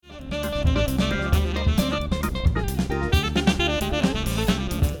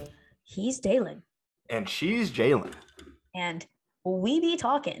Dalen, And she's Jalen. and we be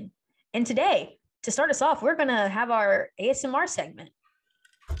talking. And today, to start us off, we're gonna have our ASMR segment.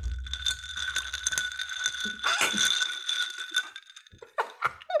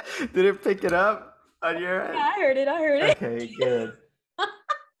 Did it pick it up on your end? Yeah, I heard it. Okay, good.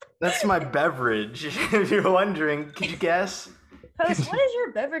 That's my beverage. If you're wondering, could you guess? Post, what is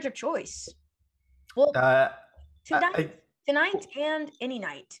your beverage of choice? Well, tonight and any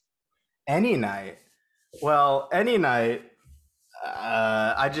night. Any night. Well, any night,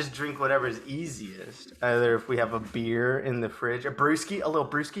 I just drink whatever's easiest. Either if we have a beer in the fridge, a little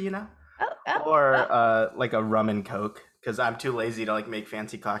brewski, you know? Or like a rum and coke, because I'm too lazy to like make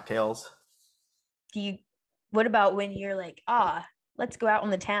fancy cocktails. What about when you're like, let's go out on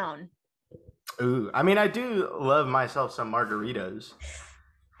the town? Ooh, I mean, I do love myself some margaritas.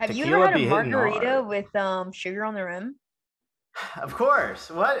 Have you ever had a margarita with sugar on the rim? Of course.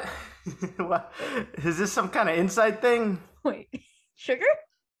 What? What? Is this some kind of inside thing? Wait, sugar?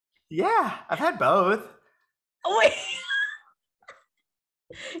 Yeah, I've had both. Oh, wait.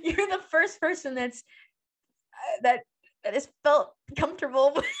 You're the first person that has felt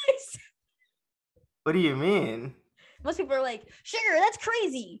comfortable with. What do you mean? Most people are like, sugar, that's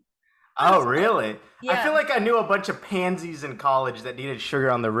crazy. Oh, really? Yeah. I feel like I knew a bunch of pansies in college that needed sugar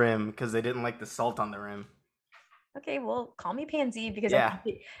on the rim because they didn't like the salt on the rim. Okay, well, call me pansy because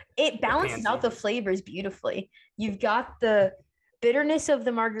it balances out the flavors beautifully. You've got the bitterness of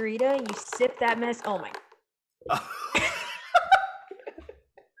the margarita. You sip that mess. Oh, my.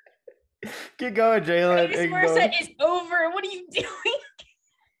 Keep going, Jalen. This set is over. What are you doing?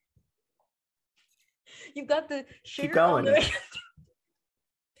 You've got the sugar. Keep going.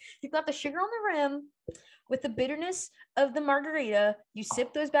 You've got the sugar on the rim with the bitterness of the margarita. You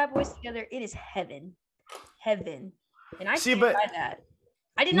sip those bad boys together. It is heaven. Heaven. And I try that.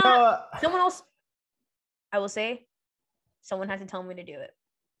 I did not. Someone else, I will say, someone has to tell me to do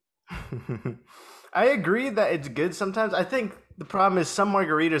it. I agree that it's good sometimes. I think the problem is some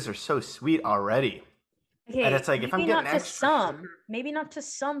margaritas are so sweet already. Okay, and it's like if I'm getting maybe not to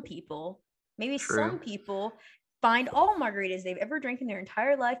some people. Maybe some people find all margaritas they've ever drank in their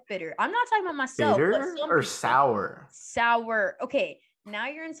entire life bitter. I'm not talking about myself. Bitter or sour? Sour. Okay, now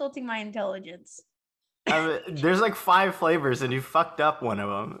you're insulting my intelligence. There's like 5 flavors and you fucked up one of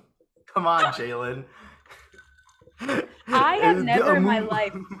them. Come on, Jalen. I have never in my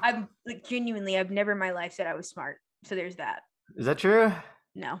life, I've never in my life said I was smart. So there's that. Is that true?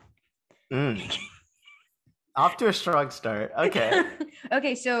 No. Off to a strong start. Okay.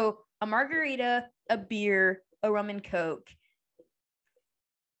 Okay, so a margarita, a beer, a rum and coke.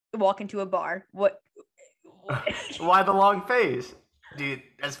 Walk into a bar. What? Why the long face? Dude,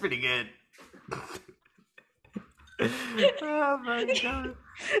 that's pretty good. Oh my god.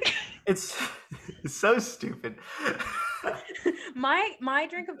 It's so stupid. My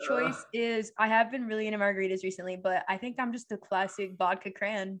drink of choice is, I have been really into margaritas recently, but I think I'm just a classic vodka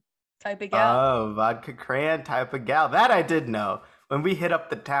cran type of gal. Oh, vodka cran type of gal. That I did know. When we hit up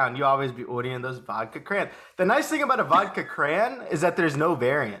the town, you always be ordering those vodka cran. The nice thing about a vodka cran is that there's no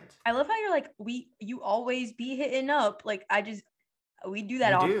variant. I love how you're like, you always be hitting up. Like, we do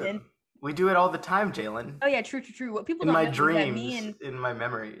that often. We do it all the time, Jalen. Oh yeah, true. What people don't know is that me and in my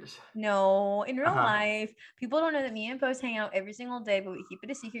memories. No, in real life, people don't know that me and Post hang out every single day, but we keep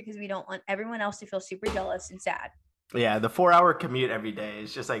it a secret because we don't want everyone else to feel super jealous and sad. Yeah, the 4-hour commute every day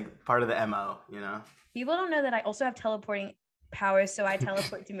is just like part of the MO, you know. People don't know that I also have teleporting powers, so I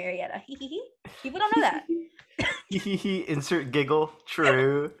teleport to Marietta. People don't know that. Insert giggle.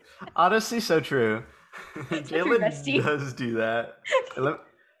 True. Honestly, so true. Jalen does do that.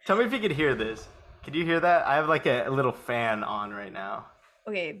 Tell me if you could hear this. Can you hear that? I have like a little fan on right now.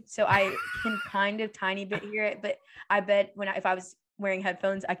 Okay, so I can kind of tiny bit hear it, but I bet if I was wearing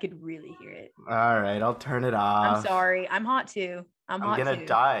headphones, I could really hear it. All right, I'll turn it off. I'm sorry. I'm hot too. I'm gonna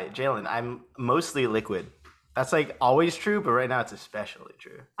die. Jalen, I'm mostly liquid. That's like always true, but right now it's especially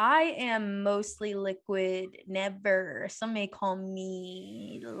true. I am mostly liquid, never. Some may call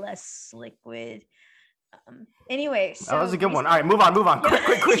me less liquid. Anyway, so that was a good one. All right, move on.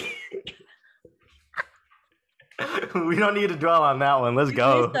 Quick. We don't need to dwell on that one. Let's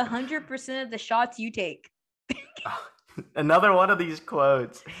go. It's 100% of the shots you take. Another one of these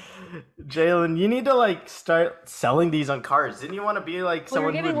quotes. Jalen, you need to like start selling these on cards. Didn't you want to be like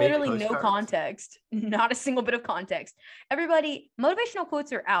someone who would make literally no context, not a single bit of context? Everybody, motivational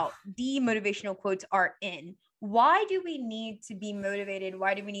quotes are out. Demotivational quotes are in. Why do we need to be motivated?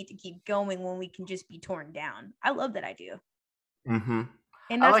 Why do we need to keep going when we can just be torn down? I love that idea. Mm-hmm.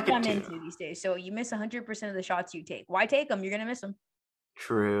 And that's what I'm into these days. So you miss 100% of the shots you take. Why take them? You're going to miss them.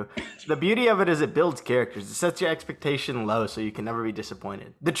 True. The beauty of it is it builds characters. It sets your expectation low so you can never be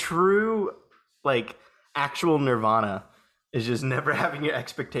disappointed. The true, like, actual nirvana is just never having your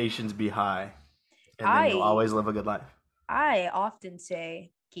expectations be high. And then you'll always live a good life. I often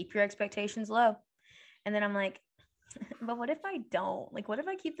say, keep your expectations low. And then I'm like, but what if I don't? Like, what if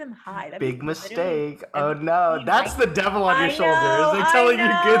I keep them high? That'd Big mistake. Oh, no. That's the devil on your shoulders. They're telling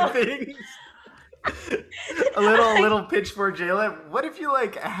you good things. a little pitch for Jayla. What if you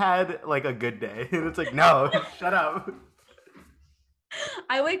like had like a good day and it's like, no, shut up.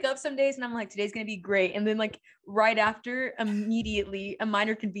 I wake up some days and I'm like, today's gonna be great, and then like right after, immediately a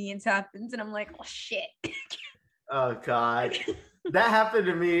minor convenience happens and I'm like, oh shit. Oh god, that happened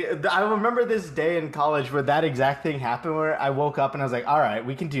to me. I remember this day in college where that exact thing happened, where I woke up and I was like, all right,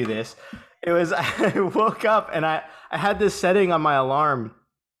 we can do this. It was I woke up and I had this setting on my alarm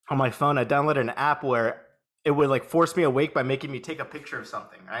on my phone. I downloaded an app where it would like force me awake by making me take a picture of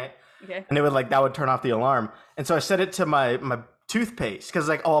something, right? Okay. And it would like, that would turn off the alarm. And so I set it to my toothpaste, because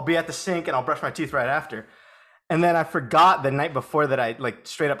like, oh, I'll be at the sink and I'll brush my teeth right after. And then I forgot the night before that I like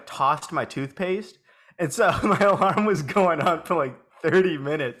straight up tossed my toothpaste. And so my alarm was going on for like 30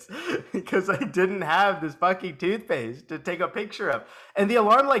 minutes because I didn't have this fucking toothpaste to take a picture of. And the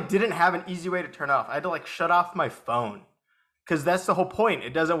alarm like didn't have an easy way to turn off. I had to like shut off my phone. Because that's the whole point.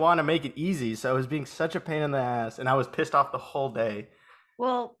 It doesn't want to make it easy. So it was being such a pain in the ass. And I was pissed off the whole day.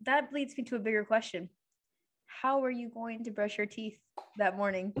 Well, that leads me to a bigger question. How were you going to brush your teeth that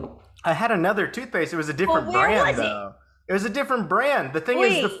morning? I had another toothpaste. It was a different brand, though. It was a different brand. The thing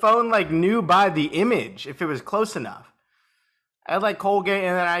is, the phone like knew by the image if it was close enough. I had like Colgate,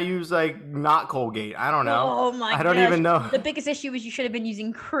 and then I use like not Colgate. I don't know. Oh my god! I don't even know. The biggest issue is you should have been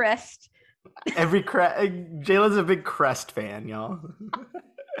using Crest. Jayla's a big Crest fan, y'all.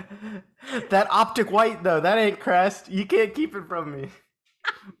 That Optic White though, that ain't Crest. You can't keep it from me.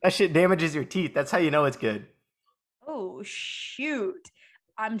 That shit damages your teeth. That's how you know it's good. Oh shoot.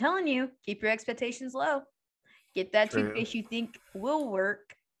 I'm telling you, keep your expectations low. Get that toothpaste you think will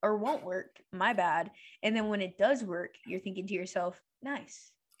work or won't work. My bad. And then when it does work, you're thinking to yourself,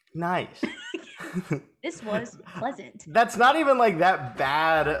 nice. This was pleasant. That's not even like that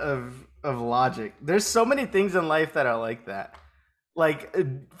bad of logic. There's so many things in life that are like that. Like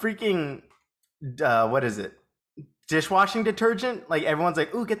freaking what is it? Dishwashing detergent. Like everyone's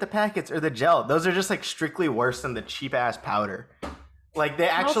like, ooh, get the packets or the gel. Those are just like strictly worse than the cheap ass powder. Like they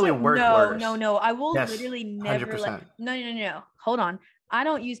actually work worse. No. I will literally never No. Hold on. I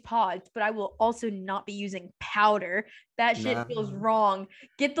don't use pods, but I will also not be using powder. That shit feels wrong.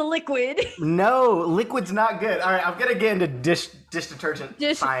 Get the liquid. No, liquid's not good. All right, I'm gonna get into dish detergent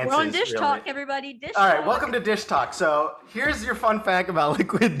sciences. We're on Dish Talk, everybody. All right, welcome to Dish Talk. So here's your fun fact about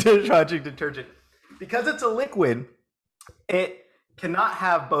liquid dishwashing detergent. Because it's a liquid, it cannot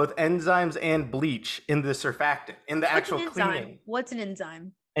have both enzymes and bleach in the surfactant, in the actual cleaning. What's an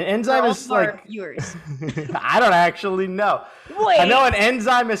enzyme? An enzyme is like yours. I don't actually know. Wait. I know an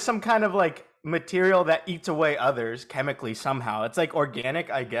enzyme is some kind of like material that eats away others chemically somehow. It's like organic,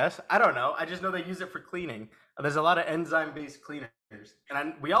 I guess. I don't know. I just know they use it for cleaning. There's a lot of enzyme-based cleaners,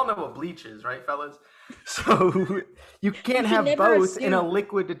 and we all know what bleach is, right, fellas? So you can't have both in a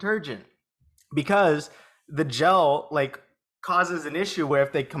liquid detergent because the gel like causes an issue where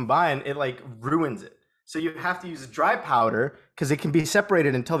if they combine, it like ruins it. So you have to use dry powder because it can be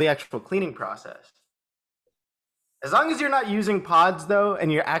separated until the actual cleaning process. As long as you're not using pods though,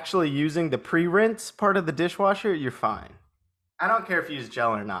 and you're actually using the pre-rinse part of the dishwasher, you're fine. I don't care if you use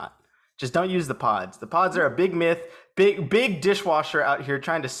gel or not. Just don't use the pods. The pods are a big myth. Big dishwasher out here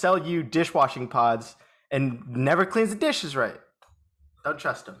trying to sell you dishwashing pods and never cleans the dishes right. Don't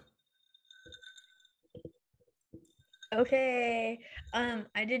trust them. Okay.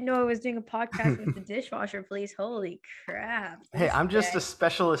 I didn't know I was doing a podcast with the dishwasher, please. Holy crap. Hey, I'm just a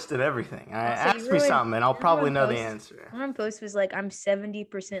specialist in everything. Ask me something and I'll probably know the answer. One post was like, I'm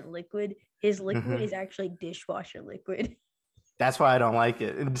 70% liquid. His liquid is actually dishwasher liquid. That's why I don't like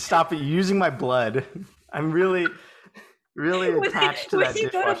it. And stop using my blood. I'm really attached to that dishwashing liquid. When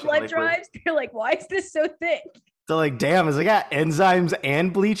you go to blood drives, they're like, why is this so thick? They're like, damn, is it got enzymes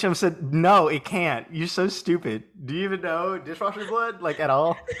and bleach? I said, no, it can't. You're so stupid. Do you even know dishwasher blood, like at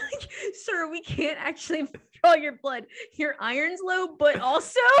all? Sir, we can't actually draw your blood. Your iron's low, but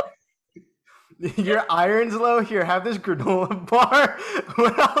also... Your iron's low? Here, have this granola bar.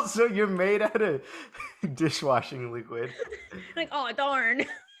 What else? So you're made out of dishwashing liquid. Like, oh, darn.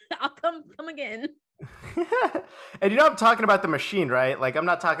 I'll come again. And you know I'm talking about the machine, right? Like I'm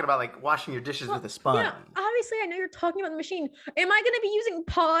not talking about like washing your dishes with a sponge. Yeah, obviously I know you're talking about the machine. Am I going to be using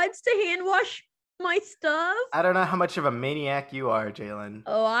pods to hand wash my stuff. I don't know how much of a maniac you are, Jalen.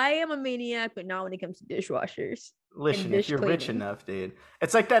 Oh, I am a maniac, but not when it comes to dishwashers. Listen, if you're rich enough, dude.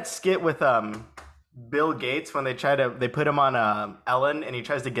 It's like that skit with Bill Gates when they put him on Ellen and he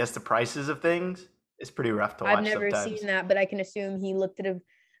tries to guess the prices of things. It's pretty rough to watch. I've never seen that, but I can assume he looked at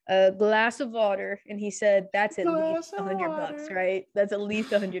a glass of water and he said, "That's at least $100, right? That's at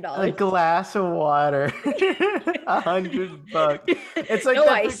least $100." A glass of water, $100. It's like no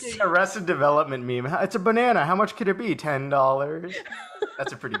that ice. Arrested Development meme. It's a banana. How much could it be? $10.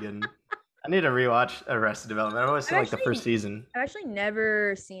 That's a pretty good one. I need to rewatch Arrested Development. I always seen like the first season. I've actually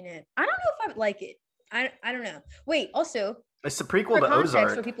never seen it. I don't know if I like it. I don't know. Wait, also, it's the prequel to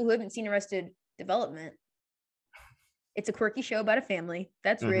Ozark. For people who haven't seen Arrested Development, it's a quirky show about a family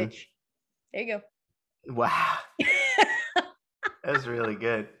that's rich. There you go. Wow. That's really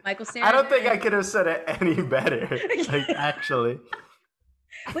good. Michael Cera. I don't think I could have said it any better. Like, actually.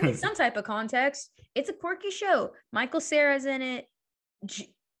 We need some type of context. It's a quirky show. Michael Cera's in it.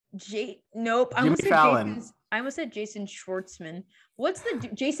 Nope. I almost said Jason Schwartzman. What's the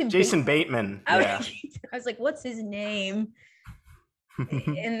Jason Bateman. Yeah. I was like, what's his name?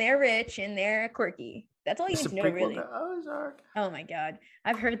 And they're rich and they're quirky. That's all you need to know, really. Oh my god,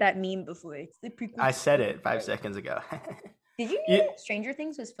 I've heard that meme before. It's the prequel. I said it 5 seconds ago. Did you know that Stranger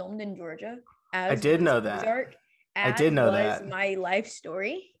Things was filmed in Georgia? I did know that. I did know that. My life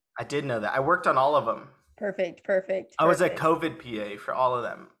story. I did know that. I worked on all of them. Perfect. I was a COVID PA for all of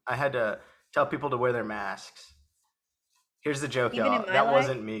them. I had to tell people to wear their masks. Here's the joke, y'all. That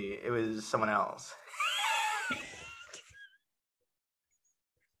wasn't me. It was someone else.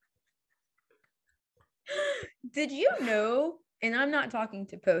 Did you know, and I'm not talking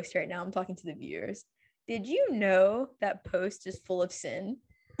to Post right now, I'm talking to the viewers. Did you know that Post is full of sin?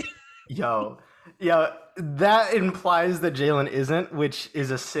 Yo, that implies that Jalen isn't, which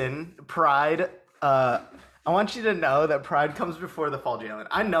is a sin. Pride. I want you to know that pride comes before the fall, Jalen.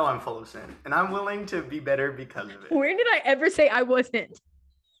 I know I'm full of sin, and I'm willing to be better because of it. Where did I ever say I wasn't?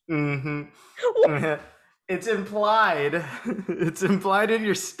 Mm-hmm. It's implied. It's implied in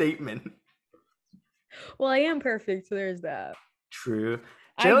your statement. Well, I am perfect, so there's that. True.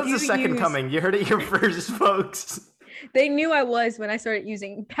 Jalen's the second coming. You heard it here first, folks. They knew I was when I started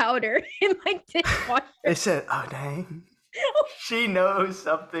using powder in my dishwasher. They said, oh, dang. She knows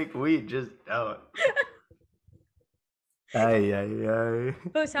something we just don't. Ay.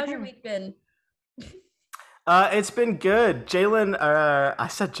 Post, how's your week been? It's been good. Jalen, I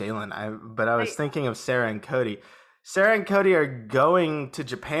said Jalen, but I was thinking of Sarah and Cody. Sarah and Cody are going to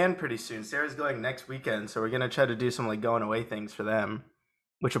Japan pretty soon. Sarah's going next weekend, so we're going to try to do some like going away things for them,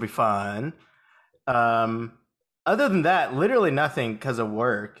 which will be fun. Other than that, literally nothing because of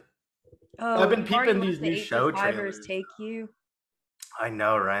work. Oh, I've been peeping these new show trailers. Take you. I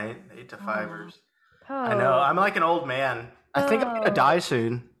know, right? 8 to 5ers. I know. I'm like an old man. I think I'm going to die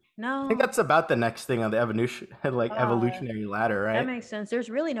soon. No. I think that's about the next thing on the evolutionary ladder, right? That makes sense. There's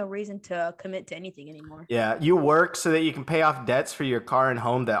really no reason to commit to anything anymore. Yeah, you work so that you can pay off debts for your car and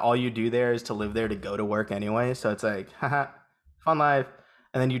home that all you do there is to live there to go to work anyway. So it's like, haha, fun life.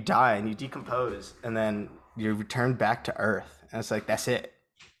 And then you die and you decompose and then you return back to Earth. And it's like, that's it.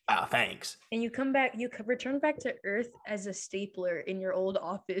 Wow, thanks. And you return back to Earth as a stapler in your old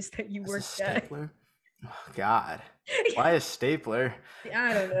office that you worked at. Oh, God. Why a stapler?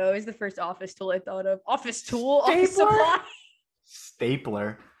 I don't know. It's the first office tool I thought of. Office tool? Stapler? Office supply?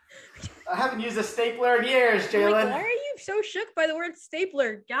 Stapler. I haven't used a stapler in years, Jalen. Like, why are you so shook by the word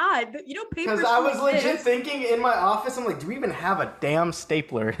stapler? God, you don't pay for because I was legit thinking in my office, I'm like, do we even have a damn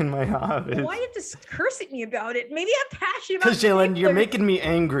stapler in my office? Why do you have to curse at me about it? Maybe I'm passionate about it. Because, Jalen, you're making me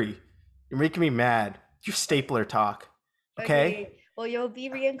angry. You're making me mad. Your stapler talk. Okay? Well, you'll be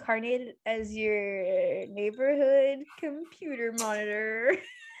reincarnated as your neighborhood computer monitor.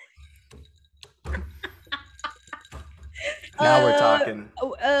 Now we're talking.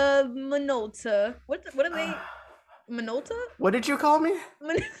 Minolta. What are they? Minolta? What did you call me?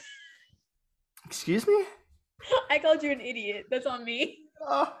 Excuse me? I called you an idiot. That's on me.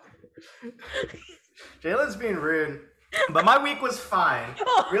 Oh. Jalen's being rude. But my week was fine.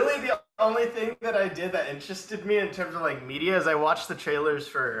 Really, the only thing that I did that interested me in terms of like media is I watched the trailers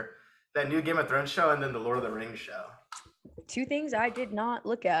for that new Game of Thrones show and then the Lord of the Rings show. 2 things I did not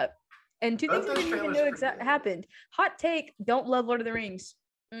look at. And 2 things I didn't even know happened. Hot take, don't love Lord of the Rings.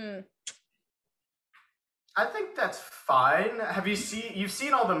 I think that's fine. You've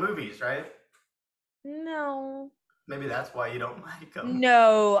seen all the movies, right? No. Maybe that's why you don't like them.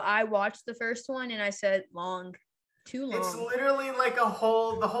 No, I watched the first one and I said long. Too long. It's literally like the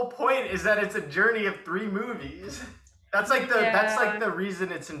whole point is that it's a journey of 3 movies. That's like the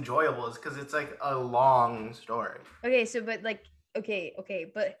reason it's enjoyable is because it's like a long story. Okay, so but like okay,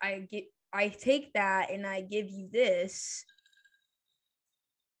 but I take that and I give you this.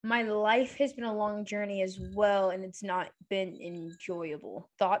 My life has been a long journey as well, and it's not been enjoyable.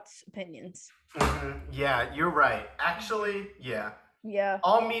 Thoughts, opinions? Mm-hmm. Yeah, you're right. Actually, yeah. Yeah.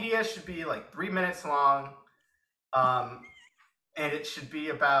 All media should be like 3 minutes long, and it should be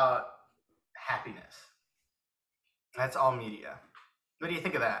about happiness. That's all media. What do you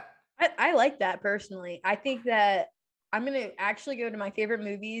think of that? I like that personally. I think that I'm gonna actually go to my favorite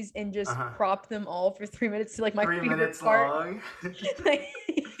movies and just crop them all for 3 minutes to like my 3 minutes part. Long.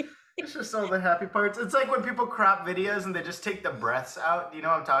 It's just all the happy parts. It's like when people crop videos and they just take the breaths out. Do you know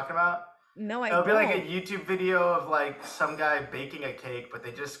what I'm talking about? No, It'll be like a YouTube video of like some guy baking a cake, but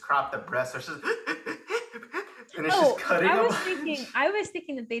they just crop the breaths. It's just and it's just cutting. I was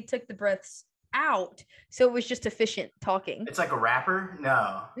thinking that they took the breaths out, so it was just efficient talking. It's like a rapper?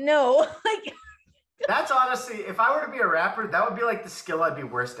 No, like that's honestly, if I were to be a rapper, that would be like the skill I'd be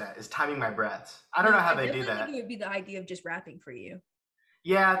worst at, is timing my breaths. I don't know how they do that. I think it would be the idea of just rapping for you.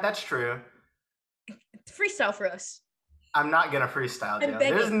 Yeah, that's true. Freestyle for us. I'm not gonna freestyle, Jill.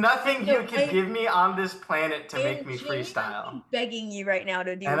 There's nothing you can give me on this planet to make me freestyle. I'm begging you right now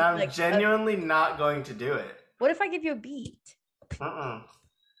to do. And I'm genuinely not going to do it. What if I give you a beat?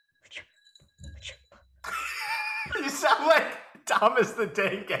 You sound like Thomas the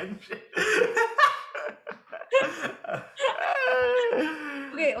Tank Engine.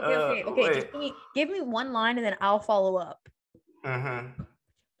 Okay. Just give me one line and then I'll follow up.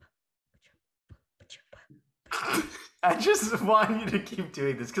 I just want you to keep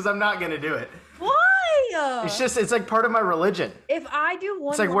doing this because I'm not gonna do it. Why? It's like part of my religion. If I do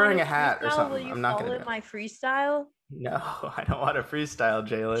one, it's like wearing a hat or something. Will you I'm not follow gonna do my freestyle. No, I don't want to freestyle,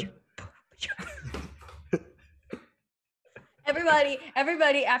 Jalen.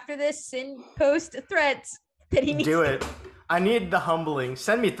 Everybody, after this, send post threats that he needs. Do it. I need the humbling.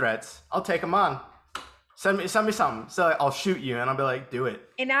 Send me threats. I'll take them on. Send me something. So I'll shoot you, and I'll be like, do it.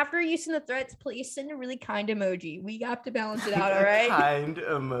 And after you send the threats, please send a really kind emoji. We have to balance it out, all right? Kind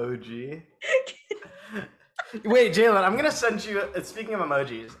emoji. Wait, Jalen, I'm gonna send you. Speaking of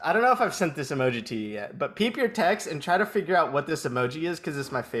emojis, I don't know if I've sent this emoji to you yet, but peep your text and try to figure out what this emoji is because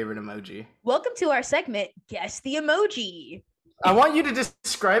it's my favorite emoji. Welcome to our segment, Guess the Emoji. I want you to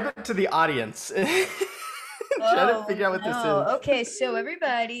describe it to the audience. Try to figure out what this is. Okay, so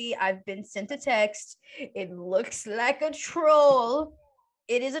everybody, I've been sent a text. It looks like a troll.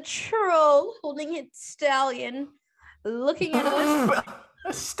 It is a troll holding its stallion, looking at us.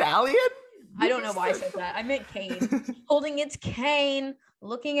 A stallion? I don't know why I said that. I meant cane. Holding its cane,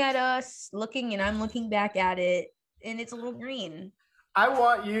 looking at us, and I'm looking back at it, and it's a little green. I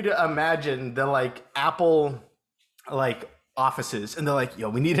want you to imagine the like Apple offices, and they're like, yo,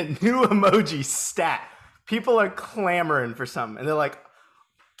 we need a new emoji stat. People are clamoring for some, and they're like,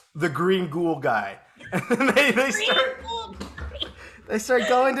 the green ghoul guy. And they start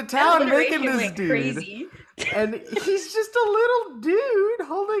going to town making this dude. Crazy. And he's just a little dude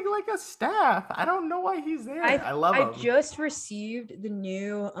holding like a staff. I don't know why he's there. I love him. I just received the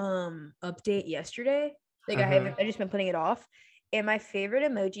new update yesterday. Like I just been putting it off. And my favorite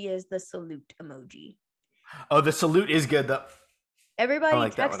emoji is the salute emoji. Oh, the salute is good though.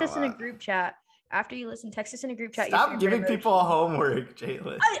 Everybody text us in a group chat. After you listen, text us in a group chat. Stop giving people homework,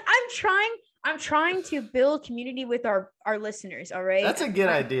 Jalen. I'm trying to build community with our listeners, all right? That's a good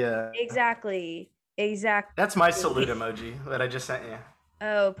idea. Exactly. That's my salute emoji that I just sent you.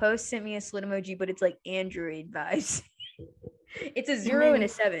 Oh, Post sent me a salute emoji, but it's like Android vibes. It's a 0 and a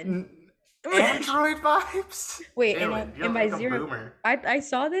 7. Android vibes? Wait, and by 0, I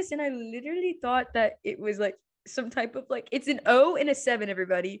saw this and I literally thought that it was like some type of like, it's an O and a 7,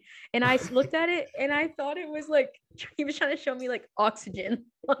 everybody. And I looked at it and I thought it was like, he was trying to show me like oxygen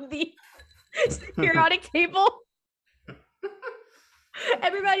on the periodic table.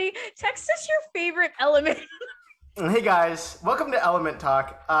 Everybody, text us your favorite element. Hey guys, welcome to Element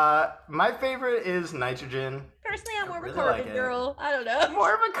Talk. My favorite is nitrogen. Personally, I'm more of a carbon girl. I don't know.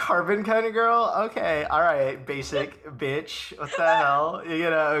 More of a carbon kind of girl? Okay, all right, basic bitch. What the hell? You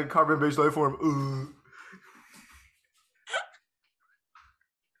get a carbon-based life form. Ooh.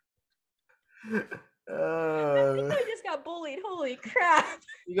 I think I just got bullied. Holy crap.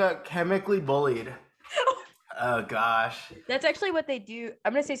 You got chemically bullied. Oh gosh. That's actually what they do.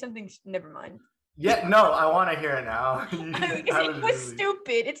 I'm gonna say something. Never mind. Yeah, no, I want to hear it now. It was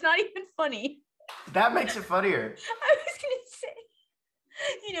stupid. It's not even funny. That makes it funnier. I was gonna say,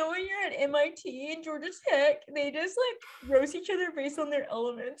 you know, when you're at MIT and Georgia Tech, they just like roast each other based on their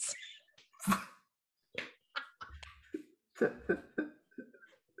elements.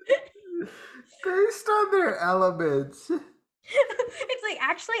 Based on their elements. It's like,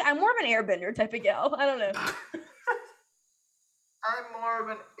 actually, I'm more of an airbender type of gal. I don't know. I'm more of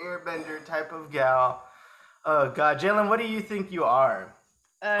an airbender type of gal. Oh, God. Jalen, what do you think you are?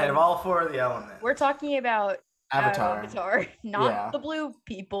 Out of all four of the elements. We're talking about Avatar. Not the blue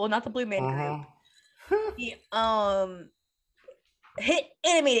people, not the blue man group. The hit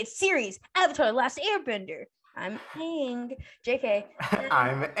animated series, Avatar: The Last Airbender. I'm Aang. JK.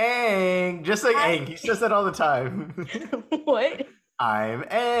 I'm Aang. Just like Aang. He says that all the time. What? I'm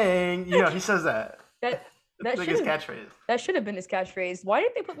Aang. You know, he says that. That's like his catchphrase. That should have been his catchphrase. Why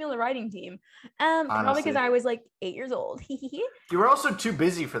did they put me on the writing team? Probably because I was like 8 years old. You were also too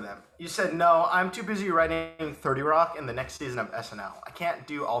busy for them. You said, no, I'm too busy writing 30 Rock and the next season of SNL. I can't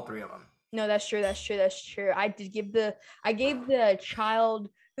do all three of them. No, that's true. I gave the child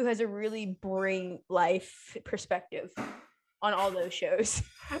who has a really boring life perspective on all those shows.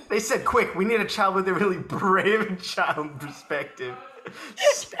 They said, quick, we need a child with a really brave child perspective.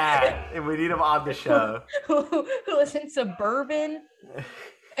 Stat, and we need him on the show. who lives in suburban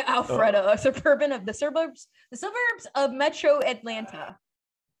Alfredo, suburban of the suburbs of Metro Atlanta.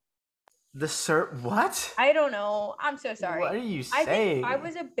 What? I don't know. I'm so sorry. What are you saying? I think if I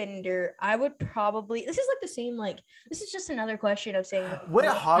was a bender, I would probably. This is like the same. Like, this is just another question of saying. What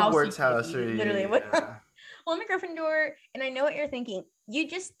Hogwarts house are you? Literally, what? Well, I'm a Gryffindor, and I know what you're thinking. You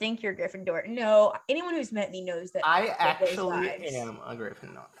just think you're Gryffindor. No, anyone who's met me knows that I actually am a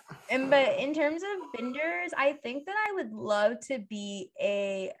Gryffindor. But in terms of benders, I think that I would love to be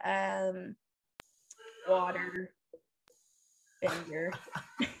a water bender.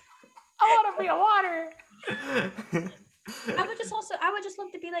 I want to be a water. I would just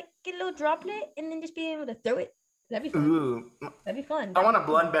love to be like, get a little droplet and then just be able to throw it. That'd be fun. Ooh. That'd be fun. I want a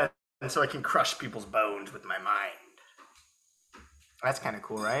blood bend so I can crush people's bones with my mind. That's kind of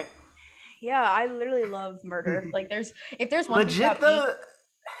cool, right? Yeah, I literally love murder. Like, if there's one legit though.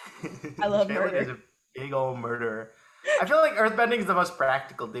 I love murder. Is a big old murderer. I feel like earthbending is the most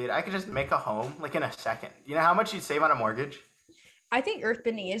practical, dude. I could just make a home like in a second. You know how much you'd save on a mortgage? I think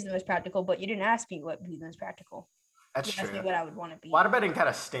earthbending is the most practical, but you didn't ask me what would be the most practical. That's you true. asked me what I would want to be. Waterbending kind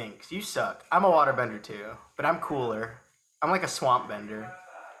of stinks. You suck. I'm a waterbender too, but I'm cooler. I'm like a swamp bender.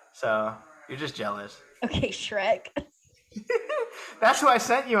 So you're just jealous. Okay, Shrek. That's who I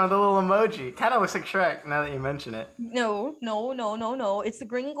sent you on the little emoji. Kind of looks like Shrek now that you mention it. No. It's the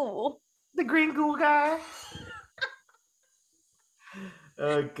green ghoul. The green ghoul guy.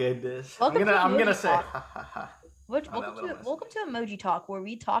 Oh goodness. I'm gonna say. Welcome to Emoji Talk, where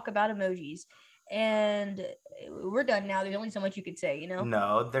we talk about emojis, and we're done now. There's only so much you could say, you know.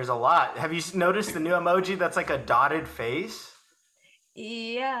 No, there's a lot. Have you noticed the new emoji that's like a dotted face?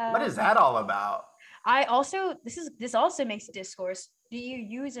 Yeah. What is that all about? This also makes discourse. Do you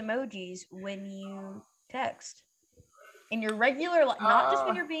use emojis when you text? In your regular, not just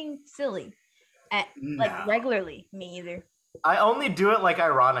when you're being silly, like regularly. Me either. I only do it like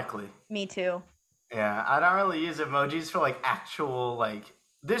ironically. Me too. Yeah, I don't really use emojis for like actual like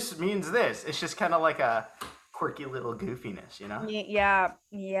this means this. It's just kind of like a quirky little goofiness, you know? Yeah,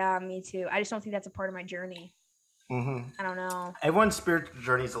 me too. I just don't think that's a part of my journey. Mm-hmm. I don't know. Everyone's spiritual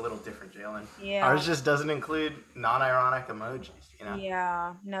journey is a little different, Jalen. Yeah. Ours just doesn't include non-ironic emojis, you know?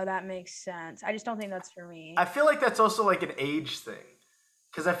 Yeah, no, that makes sense. I just don't think that's for me. I feel like that's also like an age thing.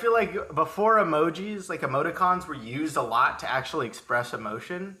 Because I feel like before emojis, like emoticons were used a lot to actually express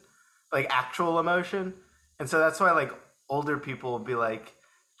emotion, like actual emotion. And so that's why like older people will be like,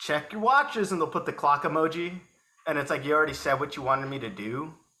 check your watches, and they'll put the clock emoji. And it's like, you already said what you wanted me to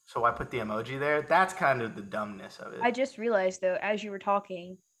do, so I put the emoji there. That's kind of the dumbness of it. I just realized though, as you were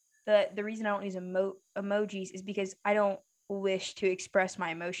talking, that the reason I don't use emojis is because I don't wish to express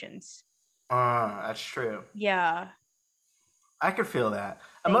my emotions. That's true. Yeah. I could feel that.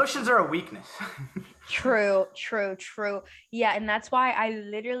 Emotions are a weakness. True. Yeah, and that's why I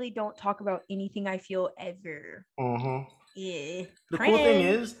literally don't talk about anything I feel ever. Mm-hmm. Yeah. The cool thing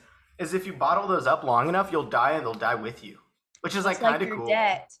is if you bottle those up long enough, you'll die and they'll die with you, which is like kind of cool.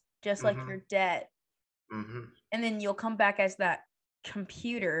 Just like your debt. Mm-hmm. And then you'll come back as that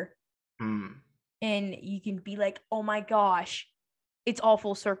computer, and you can be like, oh my gosh. It's all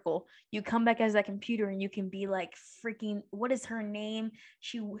full circle. You come back as that computer and you can be like freaking, what is her name?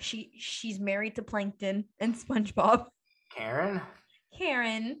 She's married to Plankton and SpongeBob. Karen.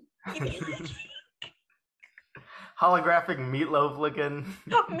 Holographic meatloaf looking.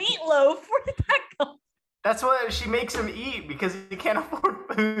 Meatloaf? Where did that come? That's what she makes him eat because he can't afford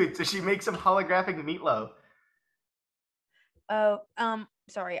food. So she makes him holographic meatloaf. Oh,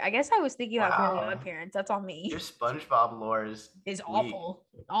 Sorry, I guess I was thinking about Fairly Odd Parents. That's on me. Your SpongeBob lore is awful.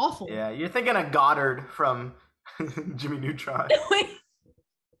 Awful. Yeah, you're thinking of Goddard from Jimmy Neutron.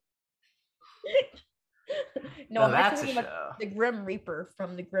 No, I'm thinking about the Grim Reaper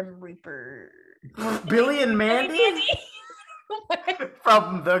from the Grim Reaper. Billy and Mandy?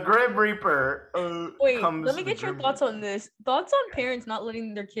 From the Grim Reaper. Wait, let me get your thoughts on this. Thoughts on parents not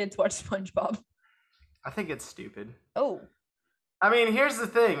letting their kids watch SpongeBob? I think it's stupid. Oh. I mean, here's the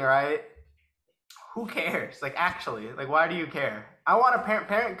thing, right? Who cares? Like, actually, like, why do you care? I want a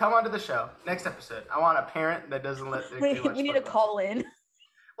parent come onto the show next episode. I want a parent that doesn't let their kid watch we need to call in.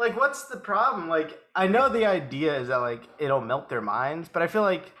 Like, what's the problem? Like, I know the idea is that, like, it'll melt their minds, but I feel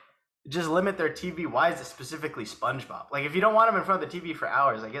like just limit their TV. Why is it specifically SpongeBob? Like, if you don't want them in front of the TV for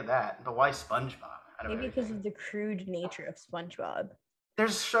hours, I get that. But why SpongeBob? Maybe because of the crude nature of SpongeBob.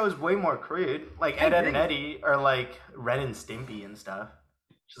 There's shows way more crude, like Ed, Edd and Eddy, or like Ren and Stimpy and stuff.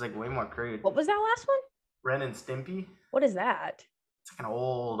 Which is like way more crude. What was that last one? Ren and Stimpy. What is that? It's like an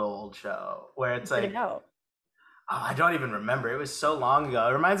old show where it's like, oh, I don't even remember. It was so long ago.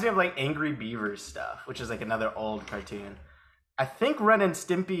 It reminds me of like Angry Beavers stuff, which is like another old cartoon. I think Ren and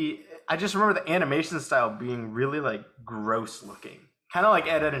Stimpy, I just remember the animation style being really like gross looking. Kind of like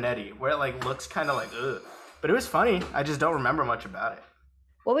Ed, Edd and Eddy, where it like looks kind of like ugh. But it was funny. I just don't remember much about it.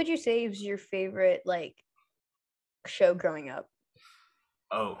 What would you say was your favorite like show growing up?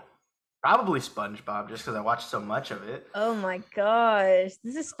 Oh, probably SpongeBob, just because I watched so much of it. Oh my gosh,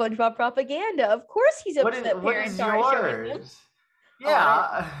 this is SpongeBob propaganda. Of course, he's upset. What is yours?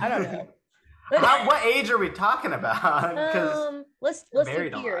 Yeah, I don't know. What age are we talking about? Let's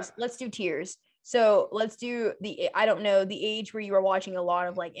do tiers. Let's do tiers. So let's do the the age where you were watching a lot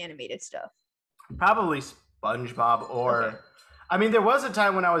of like animated stuff. Probably SpongeBob or. Okay. I mean, there was a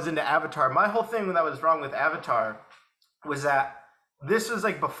time when I was into Avatar. My whole thing that was wrong with Avatar was that this was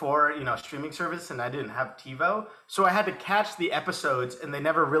like before, streaming service, and I didn't have TiVo. So I had to catch the episodes, and they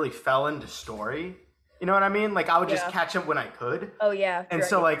never really fell into story. You know what I mean? Like, I would just catch up when I could. Oh, yeah. And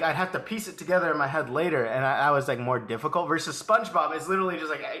so, like, I'd have to piece it together in my head later, and I was, like, more difficult. Versus SpongeBob, it's literally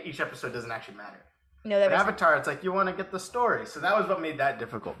just, like, each episode doesn't actually matter. No, that makes Avatar, it's like, you want to get the story. So that was what made that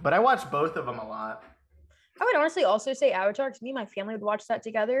difficult. But I watched both of them a lot. I would honestly also say Avatar, because me and my family would watch that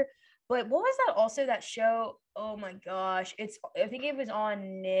together. But what was that also, that show? Oh my gosh. I think it was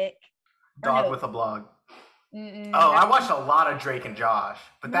on Nick. Dog with a Blog. I watched a lot of Drake and Josh,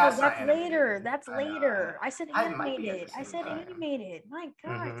 but that's later. That's later. I said animated. My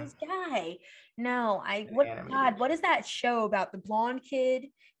God, this guy. No, what is that show about the blonde kid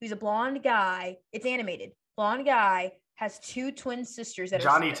who's a blonde guy? It's animated. Blonde guy has two twin sisters that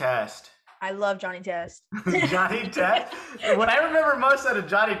Johnny Test. I love Johnny Test. Johnny Test? What I remember most out of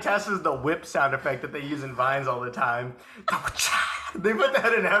Johnny Test was the whip sound effect that they use in Vines all the time. They put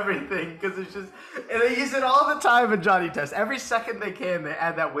that in everything because it's just, and they use it all the time in Johnny Test. Every second they can, they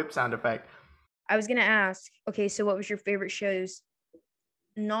add that whip sound effect. I was going to ask, okay, so what was your favorite shows?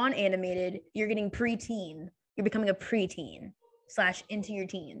 Non-animated, you're getting preteen. You're becoming a preteen / into your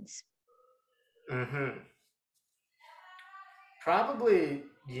teens. Probably,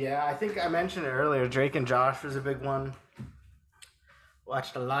 yeah. I think I mentioned it earlier. Drake and Josh was a big one.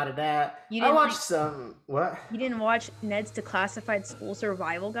 Watched a lot of that. I watched some. What? You didn't watch Ned's Declassified School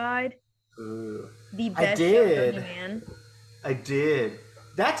Survival Guide? Ooh. The best show for you, man. I did.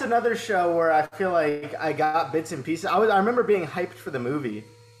 That's another show where I feel like I got bits and pieces. I remember being hyped for the movie.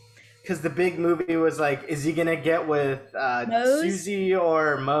 Because the big movie was like, is he going to get with Susie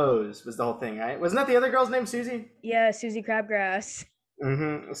or Mose was the whole thing, right? Wasn't that the other girl's name, Susie? Yeah, Susie Crabgrass.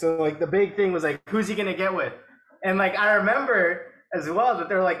 So, like, the big thing was like, who's he going to get with? And, like, I remember as well that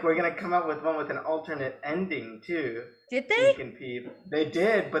they're like, we're going to come up with one with an alternate ending, too. Did they? They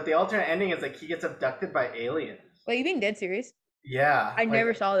did, but the alternate ending is like he gets abducted by aliens. Wait, you being dead serious? Yeah. I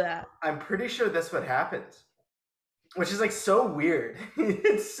never saw that. I'm pretty sure that's what happens. Which is like so weird.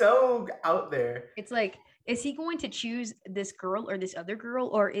 It's so out there. It's like, is he going to choose this girl or this other girl,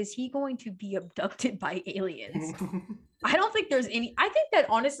 or is he going to be abducted by aliens? I don't think there's any. I think that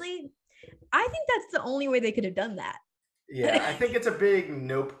honestly, that's the only way they could have done that. Yeah, I think it's a big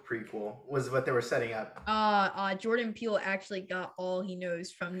Nope prequel was what they were setting up. Jordan Peele actually got all he knows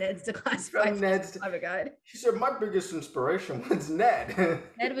from Ned's Declassified Survival Guide. He said, my biggest inspiration was Ned.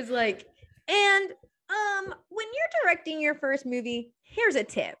 Ned was like, and when you're directing your first movie, here's a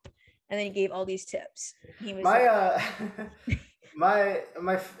tip. And then he gave all these tips. He was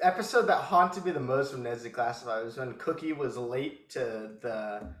my episode that haunted me the most from Ned's Declassified was when Cookie was late to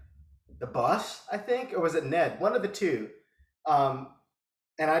the bus, I think, or was it Ned? One of the two. And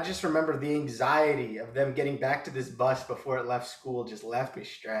And I just remember the anxiety of them getting back to this bus before it left school just left me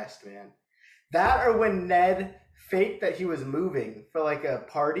stressed, man. That or when Ned faked that he was moving for like a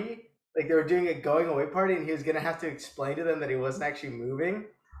party, like they were doing a going away party and he was going to have to explain to them that he wasn't actually moving.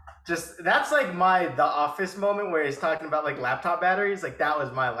 Just that's like The Office moment where he's talking about like laptop batteries. Like that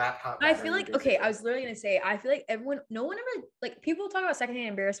was my laptop battery. I feel like, okay, I was literally gonna say, I feel like no one ever, like people talk about secondhand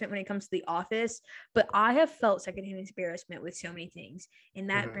embarrassment when it comes to The Office, but I have felt secondhand embarrassment with so many things. And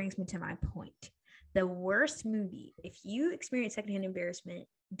that brings me to my point. The worst movie, if you experience secondhand embarrassment,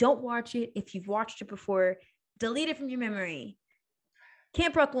 don't watch it. If you've watched it before, delete it from your memory.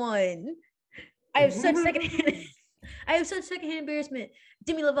 Camp Rock 1. I have such secondhand embarrassment.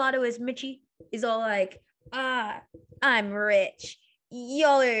 Demi Lovato as Mitchie is all like, I'm rich.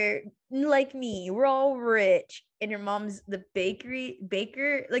 Y'all are like me. We're all rich. And your mom's the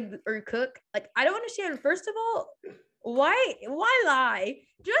baker, like, or cook. Like, I don't understand. First of all, why lie?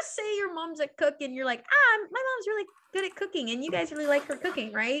 Just say your mom's a cook and you're like, my mom's really good at cooking and you guys really like her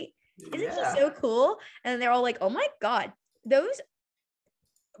cooking, right? Isn't she so cool? And they're all like, oh my God, those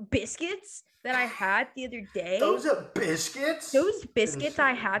biscuits that I had the other day. Those are biscuits? Those biscuits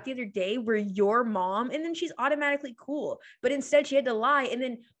I had the other day were your mom. And then she's automatically cool. But instead she had to lie. And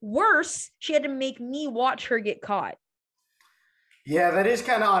then worse, she had to make me watch her get caught. Yeah, that is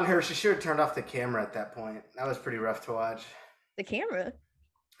kind of on her. She should have turned off the camera at that point. That was pretty rough to watch. The camera?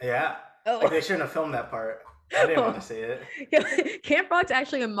 Yeah. Oh, they shouldn't have filmed that part. I didn't want to see it. Yeah, Camp Rock's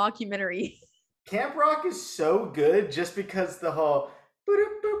actually a mockumentary. Camp Rock is so good just because the whole...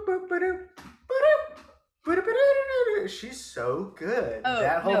 She's so good.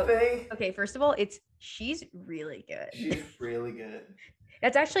 That whole thing. Okay, first of all, she's really good. She's really good.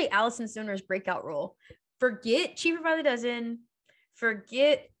 That's actually Allison Stoner's breakout role. Forget Cheaper by the Dozen.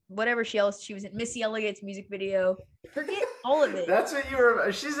 Forget whatever else she was in. Missy Elliott's music video. Forget all of it. That's what you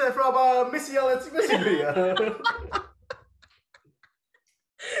were. She's from Missy Elliott's music video.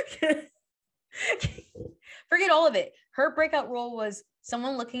 Forget all of it. Her breakout role was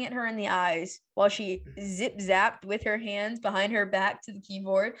someone looking at her in the eyes while she zip-zapped with her hands behind her back to the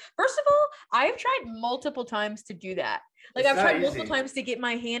keyboard. First of all, I've tried multiple times to do that. Like, I've tried multiple times to get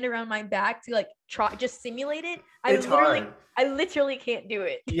my hand around my back to like try just simulate it. I literally can't do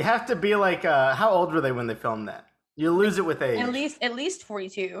it. You have to be like, how old were they when they filmed that? You lose it with age. At least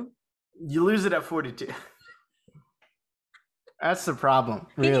 42. You lose it at 42. That's the problem.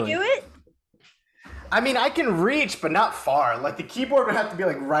 Really. Can you do it? I mean, I can reach, but not far. Like, the keyboard would have to be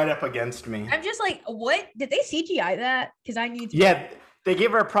like right up against me. I'm just like, what? Did they CGI that? Because I need to. Yeah, they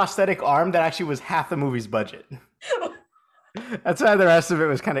gave her a prosthetic arm that actually was half the movie's budget. That's why the rest of it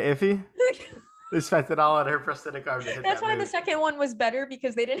was kind of iffy. They spent it all on her prosthetic arm. That's why the second one was better,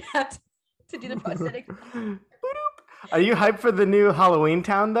 because they didn't have to do the prosthetic. Are you hyped for the new Halloween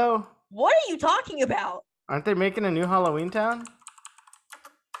Town, though? What are you talking about? Aren't they making a new Halloween Town?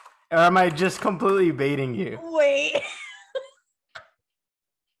 Or am I just completely baiting you? Wait.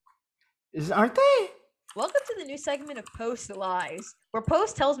 Aren't they? Welcome to the new segment of Post Lies, where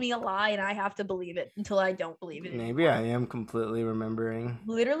Post tells me a lie and I have to believe it until I don't believe it. Maybe I am completely remembering.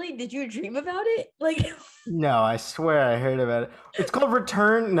 Literally, did you dream about it? Like, no, I swear I heard about it. It's called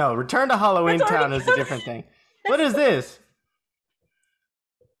Return to Halloween Town is a different thing. What is this?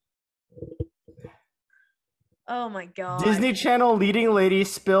 Oh my God. Disney Channel leading lady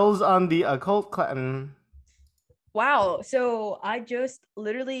spills on the occult Wow. So I just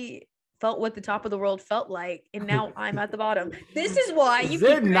literally felt what the top of the world felt like, and now I'm at the bottom. This is why you. Is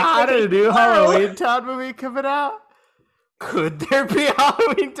there not a new Halloween Town movie coming out? Could there be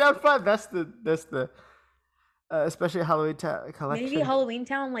Halloween Town 5? That's the especially Halloween Town collection. Maybe Halloween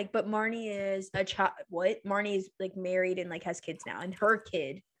Town, like, but Marnie is a child. What? Marnie is like married and like has kids now, and her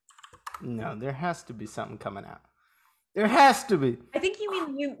kid. No, there has to be something coming out. There has to be. I think you mean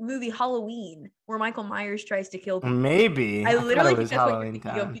the new movie Halloween, where Michael Myers tries to kill people. Maybe. I literally think that's what you're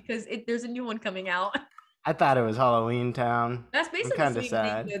thinking of, because there's a new one coming out. I thought it was Halloween Town. That's basically the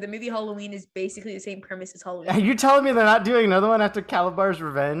same thing, though. The movie Halloween is basically the same premise as Halloween. Are you telling me they're not doing another one after Calabar's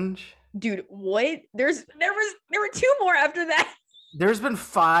Revenge? Dude, what? There were 2 more after that. There's been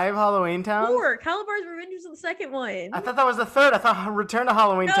 5 Halloween Towns? 4. Calabar's Revenge was the second one. I thought that was the third. I thought Return to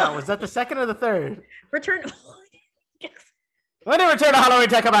Halloween Town. Was that the second or the third? Return. When did Return to Halloween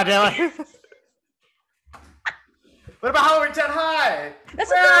Town come out, Jalen? What about Halloween Town High? That's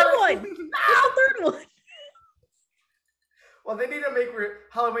the third one. That's the third one. Well, they need to make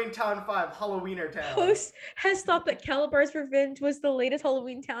Halloween Town 5 Halloweener Town. Post has thought that Calabar's Revenge was the latest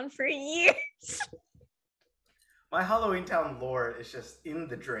Halloween Town for years. My Halloween Town lore is just in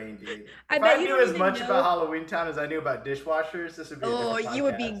the drain, dude. If I knew as much about Halloween Town as I knew about dishwashers, this would be a different podcast. You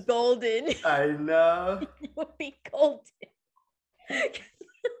would be golden. I know. You would be golden.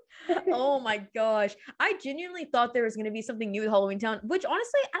 Oh my gosh. I genuinely thought there was going to be something new with Halloween Town, which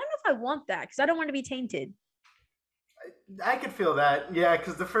honestly, I don't know if I want that because I don't want to be tainted. I could feel that. Yeah,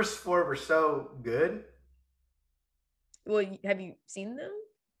 because the first 4 were so good. Well, have you seen them?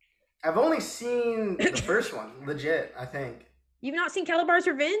 I've only seen the first one, legit, I think. You've not seen Calabar's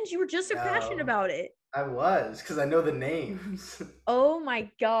Revenge? You were just so passionate about it. I was, because I know the names. Oh my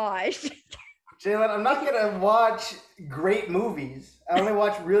gosh. Jalen, I'm not going to watch great movies. I only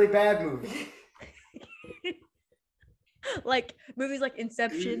watch really bad movies. Like movies like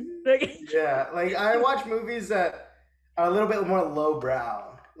Inception. Yeah, like I watch movies that are a little bit more lowbrow.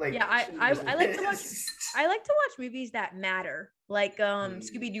 Like yeah, I like to watch movies that matter. Like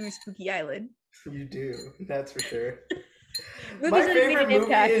Scooby-Doo Spooky Island. You do, that's for sure. My favorite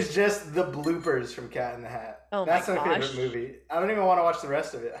movie is just the bloopers from Cat in the Hat. Oh that's my favorite movie. I don't even want to watch the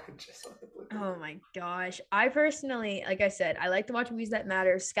rest of it. I just want the bloopers. Oh my gosh. I personally, like I said, I like to watch movies that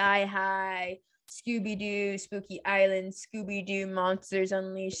matter. Sky High, Scooby-Doo, Spooky Island, Scooby-Doo, Monsters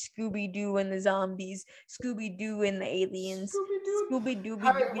Unleashed, Scooby-Doo and the Zombies, Scooby-Doo and the Aliens, Scooby-Doo.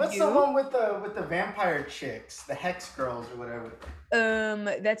 What's the one with the vampire chicks, the Hex Girls or whatever?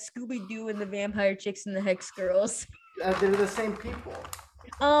 That's Scooby-Doo and the Vampire Chicks and the Hex Girls. They're the same people.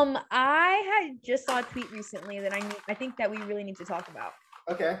 I had just saw a tweet recently that I think that we really need to talk about.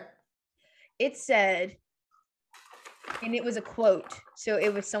 Okay. It said, and it was a quote, so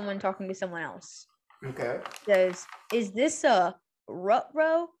it was someone talking to someone else. Okay. It says, "Is this a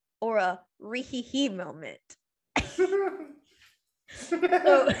ruh-roh or a ree-hee-hee moment?" So,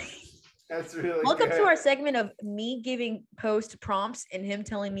 that's really welcome good. to our segment of me giving post prompts and him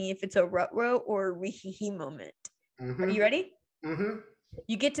telling me if it's a ruh-roh or a ree-hee-hee moment. Mm-hmm. Are you ready? Mm-hmm.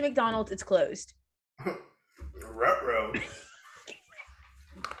 You get to McDonald's, it's closed. Ruh-roh.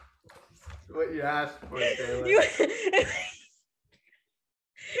 What you asked for, Taylor.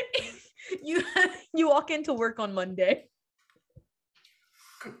 You walk into work on Monday.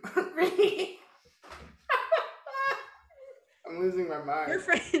 I'm losing my mind.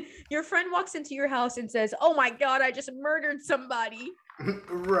 Your friend walks into your house and says, "Oh my God, I just murdered somebody."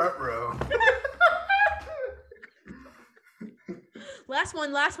 Ruh-roh. Last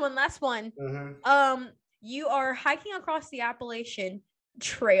one. Mm-hmm. You are hiking across the Appalachian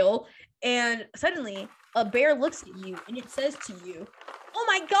Trail, and suddenly a bear looks at you and it says to you, "Oh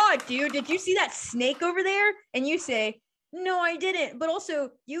my God, dude, did you see that snake over there?" And you say, "No, I didn't." But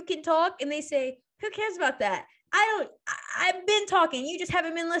also, you can talk, and they say, "Who cares about that? I've been talking. You just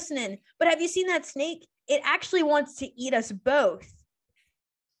haven't been listening. But have you seen that snake? It actually wants to eat us both."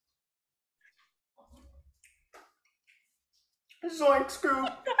 Zoink, Scoop.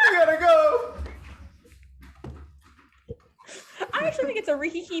 We gotta go. I actually think it's a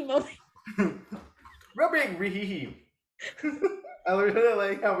ree-hee-hee moment. Real big ree-hee-hee. I really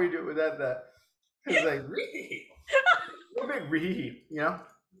like how we do it without that. It's like ree-hee-hee. Real big ree-hee-hee, you know?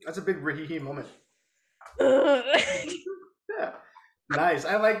 That's a big ree-hee-hee moment. Yeah. Nice.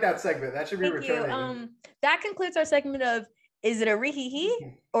 I like that segment. That should be returning. That concludes our segment of is it a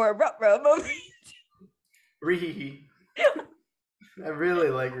ree-hee-hee or a ruh-roh moment? Ree-hee-hee. I really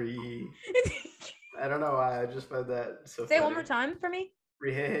like ree-hee. I don't know why. I just find that so Say funny. it one more time for me.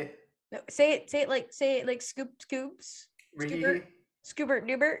 Ree-hee. No, say it like scoops. Ree-hee. Scoobert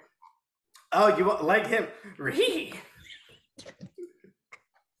Doobert. Oh, you like him? Ree-hee.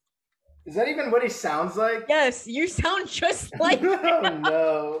 Is that even what he sounds like? Yes, you sound just like him. Oh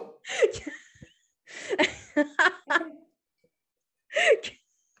no.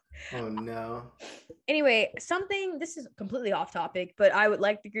 Oh no. Anyway, this is completely off topic, but I would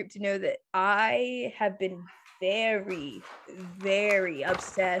like the group to know that I have been very, very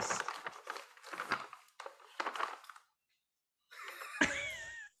obsessed.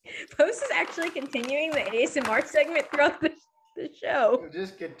 Post is actually continuing the ASMR segment throughout the show.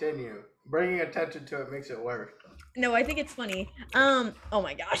 Just continue. Bringing attention to it makes it worse. No, I think it's funny. Oh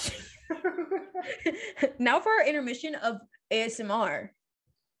my gosh. Now for our intermission of ASMR.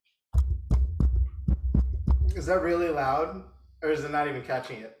 Is that really loud? Or is it not even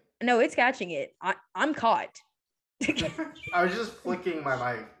catching it? No, it's catching it. I'm caught. I was just flicking my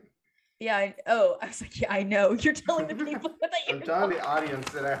mic. Yeah. I was like, yeah, I know. You're telling the people that I'm telling the audience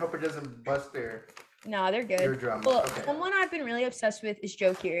that I hope it doesn't bust their. No, they're good. Eardrum. Well, okay. Someone I've been really obsessed with is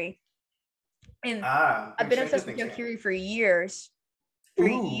Joe Keery. And I've been obsessed with Joe Keery for years. For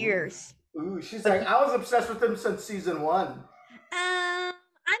years. Ooh, she's like, I was obsessed with him since season 1. I'm kind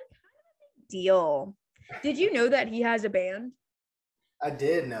of a big deal. Did you know that he has a band? I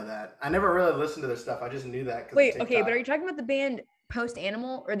did know that. I never really listened to their stuff. I just knew that. Wait, okay, but are you talking about the band Post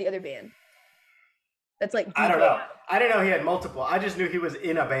Animal or the other band? That's like I don't know. I didn't know he had multiple. I just knew he was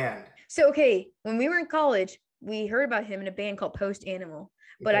in a band. So, okay, when we were in college, we heard about him in a band called Post Animal,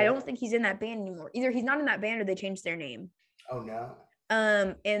 but I don't think he's in that band anymore. Either he's not in that band or they changed their name. Oh, no.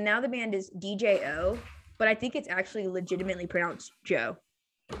 And now the band is DJO, but I think it's actually legitimately pronounced Joe.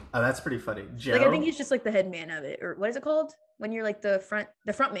 Oh, that's pretty funny. Joe? Like, I think he's just like the head man of it, or what is it called? When you're like the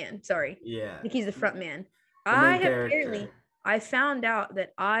front man, sorry. Yeah. I think he's the front man. I found out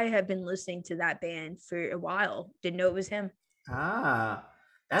that I have been listening to that band for a while. Didn't know it was him. Ah,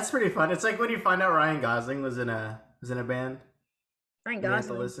 that's pretty fun. It's like when you find out Ryan Gosling was in a band. Ryan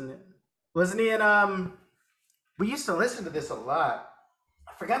Gosling. Wasn't he in we used to listen to this a lot.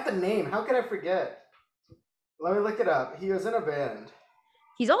 I forgot the name. How could I forget? Let me look it up. He was in a band.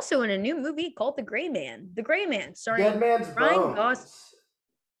 He's also in a new movie called The Gray Man. The Gray Man, sorry. Dead Man's Bones.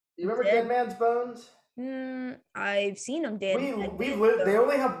 You remember Dead Man's Bones? I've seen them dead. They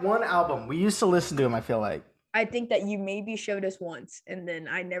only have one album. We used to listen to them, I feel like. I think that you maybe showed us once, and then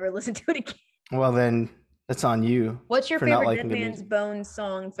I never listened to it again. Well, then that's on you. What's your favorite Dead Man's Bones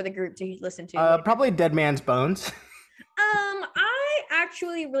song for the group to listen to? Probably Dead Man's Bones. I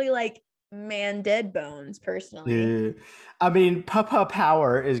actually really like Man Dead Bones, personally. Yeah. I mean, Papa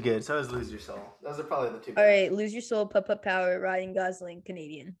Power is good. So is Lose Your Soul. Those are probably the two. All right, Lose Your Soul, Papa Power, Ryan Gosling,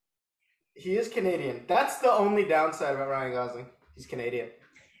 Canadian. He is Canadian. That's the only downside about Ryan Gosling. He's Canadian.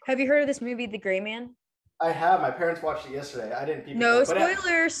 Have you heard of this movie, The Gray Man? I have. My parents watched it yesterday. I didn't. No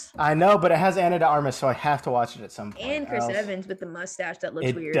spoilers. I know, but it has Ana de Armas, so I have to watch it at some point. And Chris Evans with the mustache that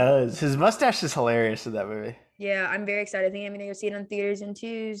looks weird. It does. His mustache is hilarious in that movie. Yeah, I'm very excited. I think I'm going to go see it on theaters on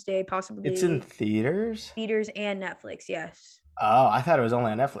Tuesday, possibly. It's in theaters? Theaters and Netflix, yes. Oh, I thought it was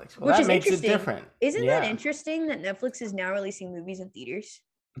only on Netflix. Well, that makes it different. Isn't that interesting that Netflix is now releasing movies in theaters?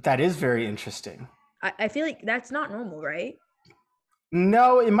 That is very interesting. I feel like that's not normal, right?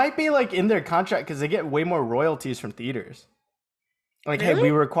 No, it might be like in their contract because they get way more royalties from theaters. Like, really? Hey,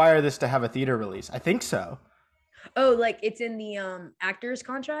 we require this to have a theater release. I think so. Oh, like it's in the actors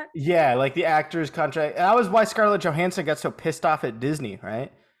contract? Yeah, like the actors contract. That was why Scarlett Johansson got so pissed off at Disney,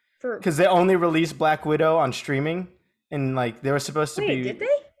 right? Because they only released Black Widow on streaming, and like they were supposed to be. Did they?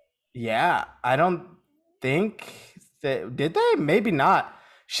 Yeah, I don't think that did they? Maybe not.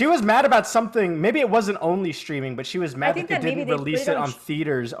 She was mad about something. Maybe it wasn't only streaming, but she was mad that they didn't release it on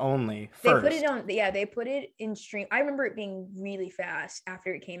theaters only first. They put it on. Yeah, they put it in stream. I remember it being really fast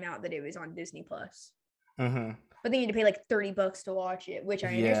after it came out that it was on Disney Plus. Mm-hmm. But then you had to pay like $30 to watch it, which I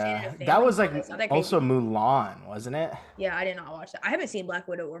understand. Yeah, that was like also Mulan, wasn't it? Yeah, I did not watch that. I haven't seen Black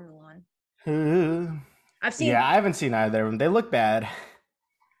Widow or Mulan. I've seen. Yeah, I haven't seen either of them. They look bad.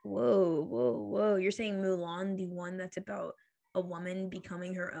 Whoa! You're saying Mulan, the one that's about a woman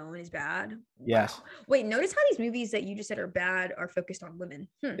becoming her own, is bad? Yes. Wow. Wait, notice how these movies that you just said are bad are focused on women.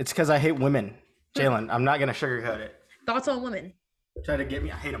 It's because I hate women, Jalen. I'm not gonna sugarcoat it. Thoughts on women? Try to get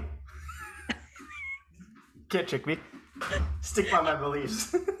me. I hate them. Can't trick me. Stick by my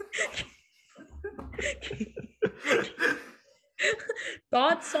beliefs.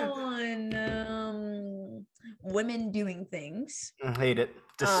 Thoughts on women doing things? I hate it.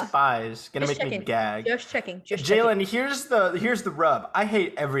 Despise. Gonna make me gag. Just checking. Jalen, here's the rub. I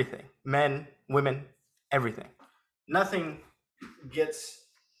hate everything. Men, women, everything. Nothing gets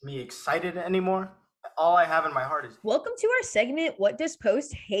me excited anymore. All I have in my heart is. Welcome to our segment, What Does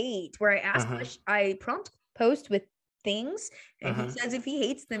Post Hate? Where I ask, I prompt Post with things, and he says if he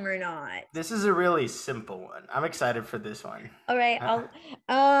hates them or not. This is a really simple one. I'm excited for this one. All right,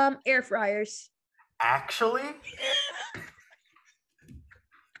 I'll air fryers. Actually?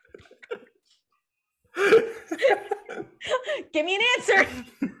 Give me an answer.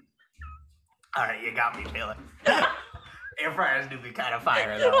 All right, you got me, Taylor. Air fryers do be kind of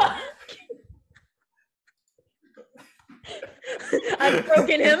fire, though. I've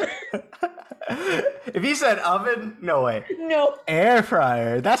broken him. If he said oven, no way. No. Air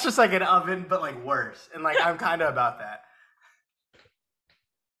fryer. That's just like an oven, but like worse. And like I'm kind of about that.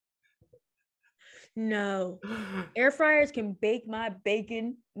 No. Air fryers can bake my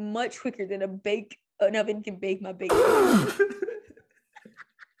bacon much quicker than an oven can bake my bacon.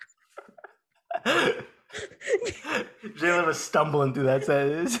 Jalen was stumbling through that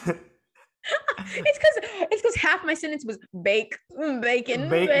sentence. It's because half my sentence was bacon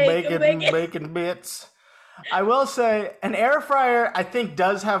bits. I will say an air fryer I think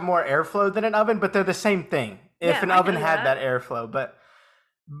does have more airflow than an oven, but they're the same thing. If an oven had that airflow, but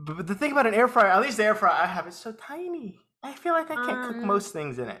the thing about an air fryer, at least the air fryer I have, is so tiny. I feel like I can't cook most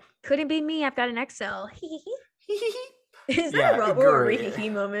things in it. Couldn't be me. I've got an XL. Is that a re-hee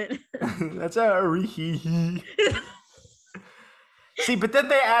moment? That's a re-hee. See, but then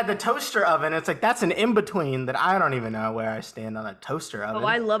they add the toaster oven. It's like that's an in-between that I don't even know where I stand on a toaster oven. Oh,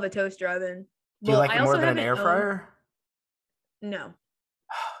 I love a toaster oven. Do you like it more than an air fryer? No.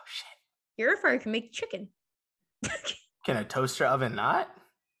 Oh, shit. Your air fryer can make chicken. Can a toaster oven not?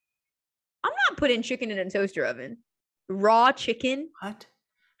 I'm not putting chicken in a toaster oven. Raw chicken? What?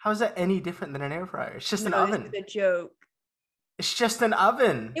 How is that any different than an air fryer? It's just an oven. This is a joke. It's just an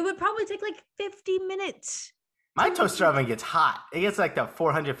oven. It would probably take like 50 minutes. My toaster oven gets hot. It gets like to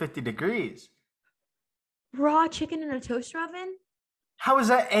 450 degrees. Raw chicken in a toaster oven? How is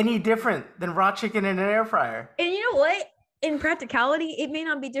that any different than raw chicken in an air fryer? And you know what? In practicality, it may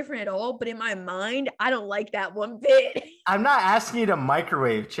not be different at all, but in my mind, I don't like that one bit. I'm not asking you to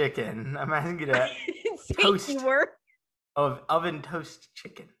microwave chicken. I'm asking you to toast. You were. Of oven toast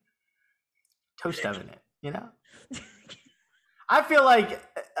chicken. Toast oven it, you know? I feel like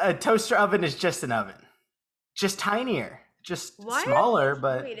a toaster oven is just an oven. Just tinier. Just smaller,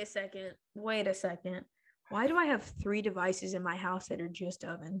 but... Wait a second. Why do I have 3 devices in my house that are just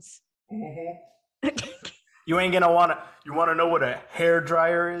ovens? You ain't gonna wanna... You wanna know what a hair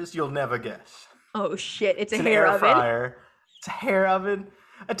dryer is? You'll never guess. Oh, shit. It's a hair oven? Fryer. It's a hair oven.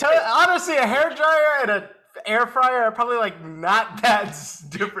 Honestly, a hair dryer and an air fryer are probably like not that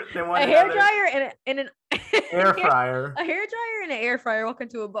different than one another. A hair dryer and an... air fryer. A hair dryer and an air fryer walk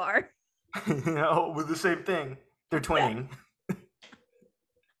into a bar. Oh, with the same thing. They're twinning.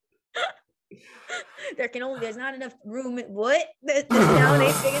 There's not enough room. What? The town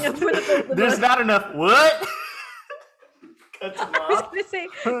ain't big enough for the both of us. There's not enough what? I was gonna say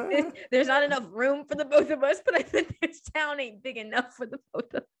there's not enough room for the both of us, but I think this town ain't big enough for the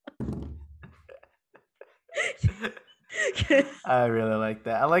both of us. I really like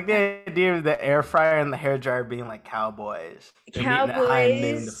that. I like the idea of the air fryer and the hair dryer being like cowboys.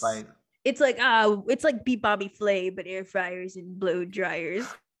 Cowboys. To fight. It's like Beat Bobby Flay, but air fryers and blow dryers.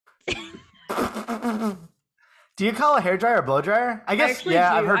 Do you call a hair dryer a blow dryer? I guess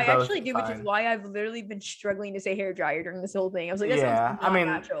I've heard both. I actually do, which is why I've literally been struggling to say hair dryer during this whole thing. I was like, that sounds not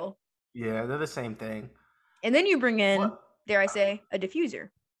natural. Yeah, they're the same thing. And then you bring in, dare I say, a diffuser.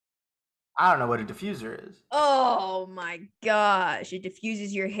 I don't know what a diffuser is. Oh my gosh. It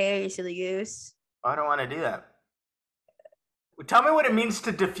diffuses your hair, you silly goose. I don't want to do that. Tell me what it means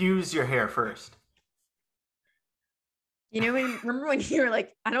to diffuse your hair first. You know, remember when you were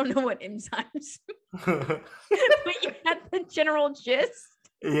like, I don't know what enzymes, but you had the general gist?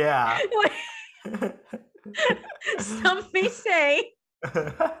 Yeah. Some may say,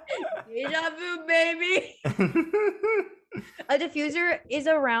 deja vu, baby. A diffuser is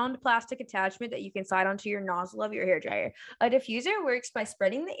a round plastic attachment that you can slide onto your nozzle of your hairdryer. A diffuser works by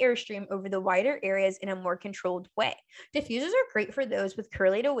spreading the airstream over the wider areas in a more controlled way. Diffusers are great for those with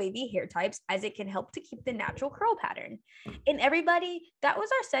curly to wavy hair types, as it can help to keep the natural curl pattern. And everybody, that was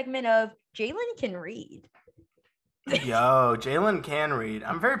our segment of Jalen Can Read. Yo, Jalen can read.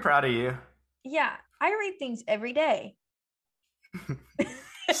 I'm very proud of you. Yeah, I read things every day.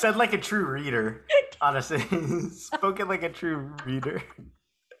 Said like a true reader, honestly. Spoken like a true reader.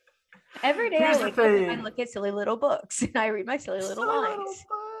 Every day I wake up and I look at silly little books and I read my silly little lines.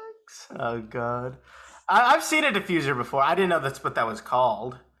 Oh, God. I've seen a diffuser before. I didn't know that's what that was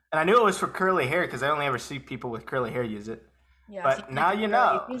called. And I knew it was for curly hair because I only ever see people with curly hair use it. Yeah, but now you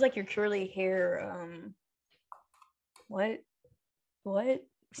know. It seems like your curly hair, what?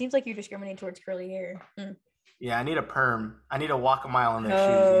 Seems like you're discriminating towards curly hair. Yeah, I need a perm. I need to walk a mile in their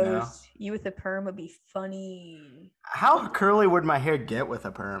shoes, you know? You with a perm would be funny. How curly would my hair get with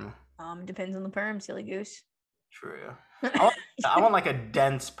a perm? Depends on the perm, silly goose. True. I want like a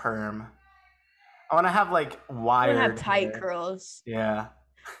dense perm. I want to have like wired. I want to have tight curls. Yeah.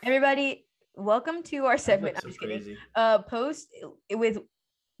 Everybody, welcome to our segment. I'm just kidding. Post with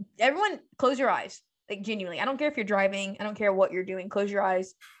everyone. Close your eyes. Like genuinely, I don't care if you're driving. I don't care what you're doing. Close your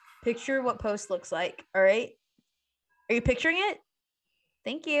eyes. Picture what Post looks like. All right. Are you picturing it?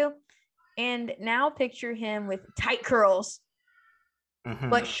 Thank you. And now picture him with tight curls,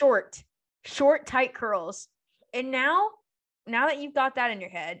 but short, tight curls. And now that you've got that in your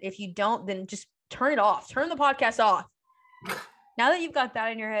head, if you don't, then just turn it off. Turn the podcast off. Now that you've got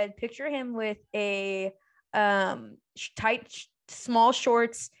that in your head, picture him with a tight, small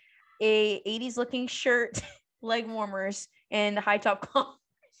shorts, a 80s looking shirt, leg warmers, and high top collar.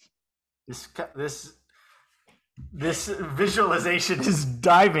 This visualization is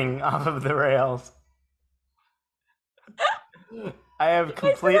diving off of the rails. I have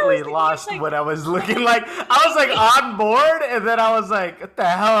completely lost what I was looking like. I was like on board, and then I was like, what the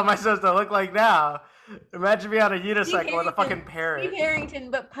hell am I supposed to look like now? Imagine me on a unicycle with a fucking parrot. Steve Harrington,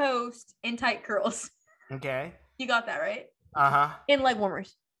 but post in tight curls. Okay. You got that, right? Uh-huh. In leg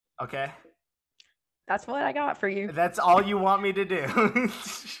warmers. Okay. That's what I got for you. That's all you want me to do.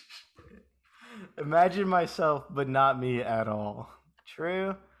 Imagine myself, but not me at all.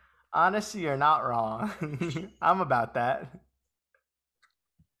 True. Honestly, you're not wrong. I'm about that.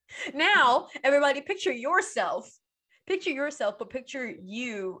 Now, everybody picture yourself. Picture yourself, but picture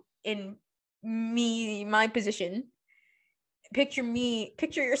you in me, my position. Picture me,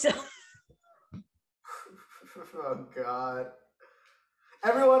 picture yourself. Oh, God.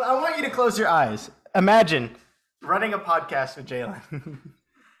 Everyone, I want you to close your eyes. Imagine running a podcast with Jalen.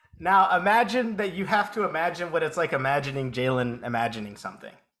 Now, imagine that you have to imagine what it's like imagining Jalen imagining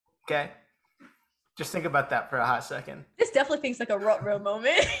something. Okay? Just think about that for a hot second. This definitely feels like a rut-row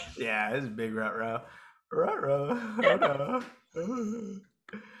moment. Yeah, this is a big rut-row. Rut-row. Oh, no.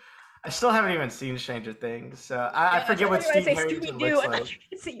 I still haven't even seen Stranger Things, so I forget what Steve Harrington looks like.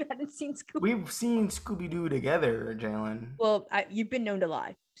 You hadn't seen Scooby. We've seen Scooby-Doo together, Jalen. Well, you've been known to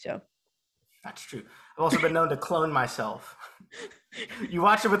lie, so. That's true. I've also been known to clone myself. You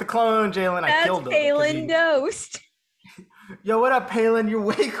watched it with the clone, Jalen. I killed him. Palin Ghost. Yo, what up, Palin? You're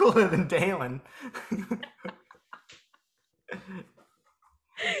way cooler than Dalen.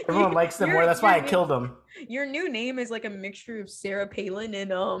 Everyone likes them more. That's why I killed him. Your new name is like a mixture of Sarah Palin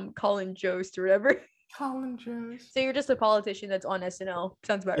and Colin Jost or whatever. Colin Jost. So you're just a politician that's on SNL.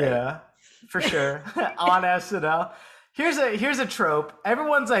 Sounds about right. Yeah, for sure. On SNL. Here's a trope.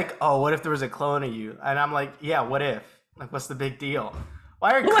 Everyone's like, oh, what if there was a clone of you? And I'm like, yeah, what if? Like, what's the big deal?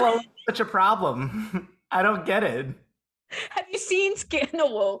 Why are clones such a problem? I don't get it. Have you seen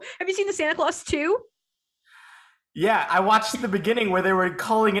Have you seen the Santa Claus 2? Yeah, I watched the beginning where they were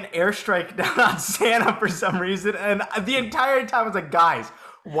calling an airstrike down on Santa for some reason, and the entire time I was like, guys,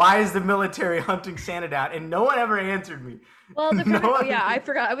 why is the military hunting Santa down? And no one ever answered me. Well, I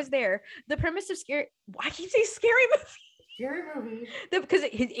forgot. I was there. The premise of scary. Why can't you say scary movie? Scary movie. Because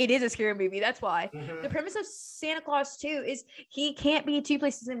it is a scary movie. That's why. Mm-hmm. The premise of Santa Claus 2 is he can't be two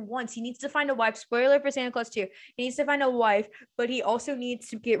places in once. He needs to find a wife. Spoiler for Santa Claus 2. He needs to find a wife, but he also needs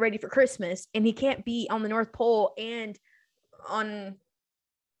to get ready for Christmas. And he can't be on the North Pole and on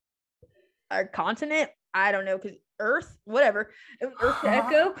our continent. I don't know, because Earth, whatever. Earth to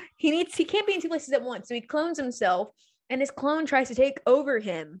Echo. He can't be in two places at once. So he clones himself, and his clone tries to take over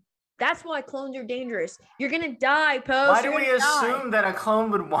him. That's why clones are dangerous. You're gonna die, Post. Why do we assume that a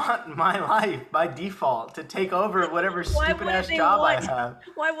clone would want my life by default to take over whatever stupid ass job I have?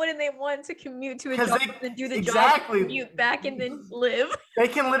 Why wouldn't they want to commute to a job and then do the job, commute back, and then live? They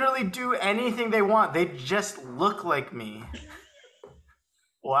can literally do anything they want. They just look like me.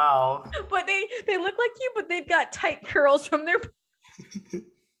 Wow. But they look like you, but they've got tight curls from their.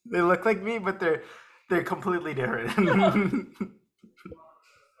 They look like me, but they're completely different.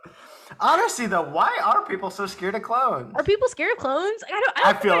 Honestly, though, why are people so scared of clones? Are people scared of clones?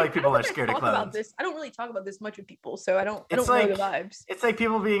 I feel like people are scared of clones. About this. I don't really talk about this much with people, so I don't know the vibes. It's like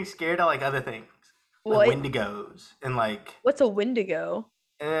people being scared of like other things, like Wendigos and like. What's a Wendigo?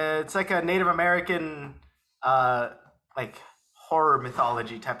 It's like a Native American, like horror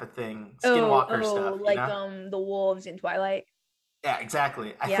mythology type of thing, skinwalker stuff. Like the wolves in Twilight. Yeah,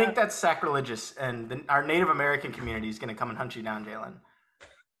 exactly. I think that's sacrilegious, and our Native American community is going to come and hunt you down, Jalen.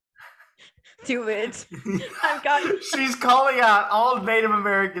 Do it. I've got. She's calling out all Native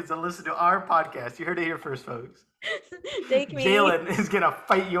Americans that listen to our podcast. You heard it here first, folks. Take me. Jalen is gonna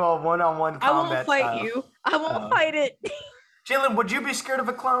fight you all one-on-one combat. I won't fight you. I won't fight it. Jalen, would you be scared of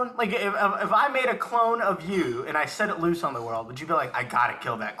a clone? Like, if I made a clone of you and I set it loose on the world, would you be like, I gotta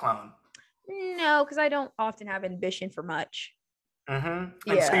kill that clone? No, because I don't often have ambition for much. Mm-hmm.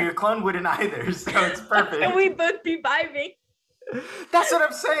 Yeah. And so your clone wouldn't either, so it's perfect. And we both be vibing. That's what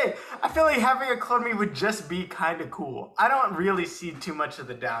I'm saying. I feel like having a clone me would just be kind of cool. I don't really see too much of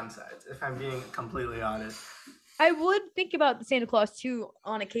the downsides, if I'm being completely honest. I would think about the Santa Claus 2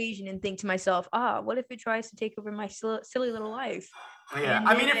 on occasion and think to myself, what if it tries to take over my silly little life? Yeah,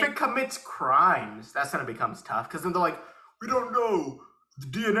 I mean, if it commits crimes, that's when it becomes tough. Because then they're like, we don't know the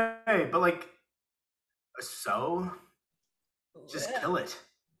DNA. But like, so? Just kill it.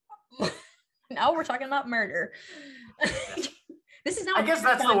 Now we're talking about murder. This is not. I guess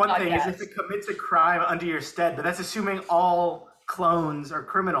that's the one thing is if it commits a crime under your stead, but that's assuming all clones are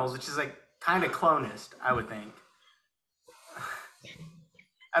criminals, which is like kind of clonist, I would think.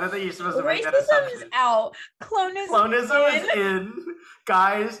 I don't think you're supposed to make that assumption. Racism is out. Clonism is in.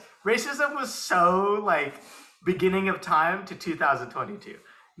 Guys, racism was so like beginning of time to 2022.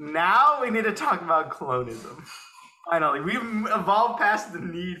 Now we need to talk about clonism. Finally, we've evolved past the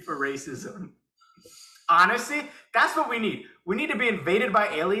need for racism. Honestly, that's what we need. We need to be invaded by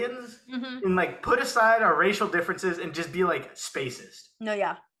aliens and like put aside our racial differences and just be like spacist. No,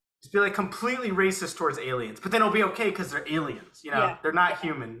 yeah. Just be like completely racist towards aliens, but then it'll be okay because they're aliens. You know, they're not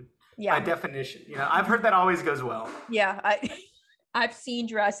human by definition. You know, I've heard that always goes well. Yeah, I've seen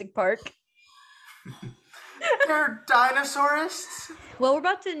Jurassic Park. They're dinosaurists. Well, we're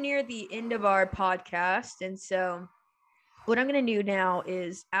about to near the end of our podcast, and so what I'm gonna do now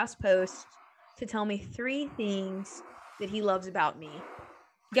is ask Post to tell me 3 things that he loves about me.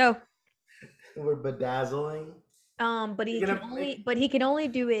 Go. We're bedazzling. But he can only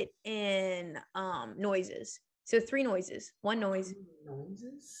do it in noises. So 3 noises. 1 noise.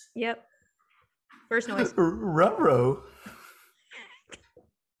 Noises? Yep. First noise. Ruh-roh.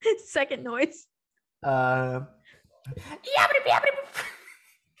 Second noise.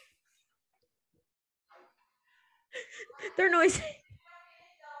 Third noise.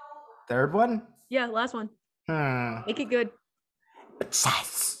 Third one? Yeah, last one. Make it good.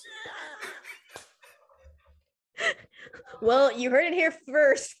 Well, you heard it here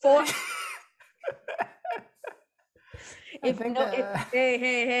first.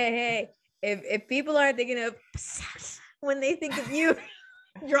 Hey. If people aren't thinking of when they think of you,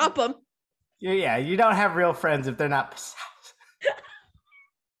 drop them. Yeah, you don't have real friends if they're not.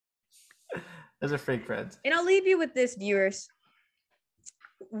 Those are fake friends. And I'll leave you with this, viewers.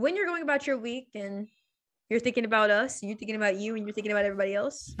 When you're going about your week and you're thinking about us, and you're thinking about you, and you're thinking about everybody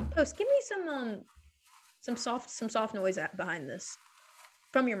else, Post, give me some soft noise behind this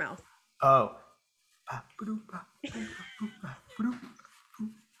from your mouth. Oh.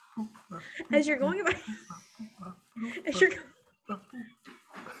 As you're going about,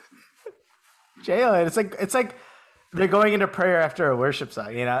 Jalen, it's like they're going into prayer after a worship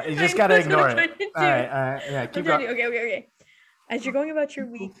song. You know, you just gotta ignore it. All right, yeah, keep going. Okay. As you're going about your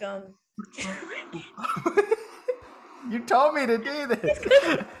week, you told me to do this.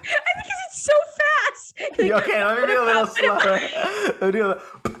 Because it's so fast. Okay, let me be a little slower.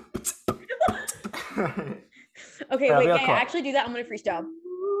 Okay, wait, can I actually do that? I'm gonna freestyle.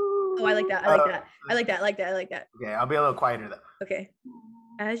 Oh, I like that. I like that. Okay, I'll be a little quieter though. Okay.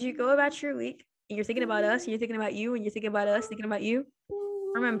 As you go about your week, and you're thinking about us, and you're thinking about you, and you're thinking about us, thinking about you,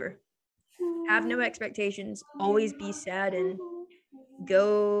 remember, have no expectations. Always be sad and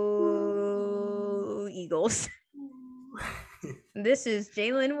go Eagles. This is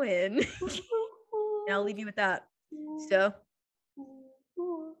Jalen Wynn. And I'll leave you with that. So,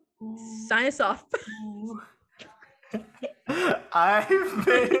 sign us off. I've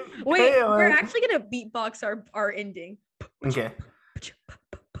been Wait, we're actually gonna beatbox our ending. Okay.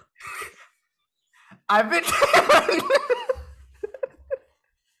 I've been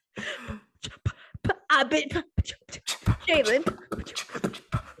Jalen.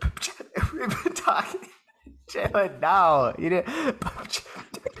 We've been talking. Jalen, no, you didn't.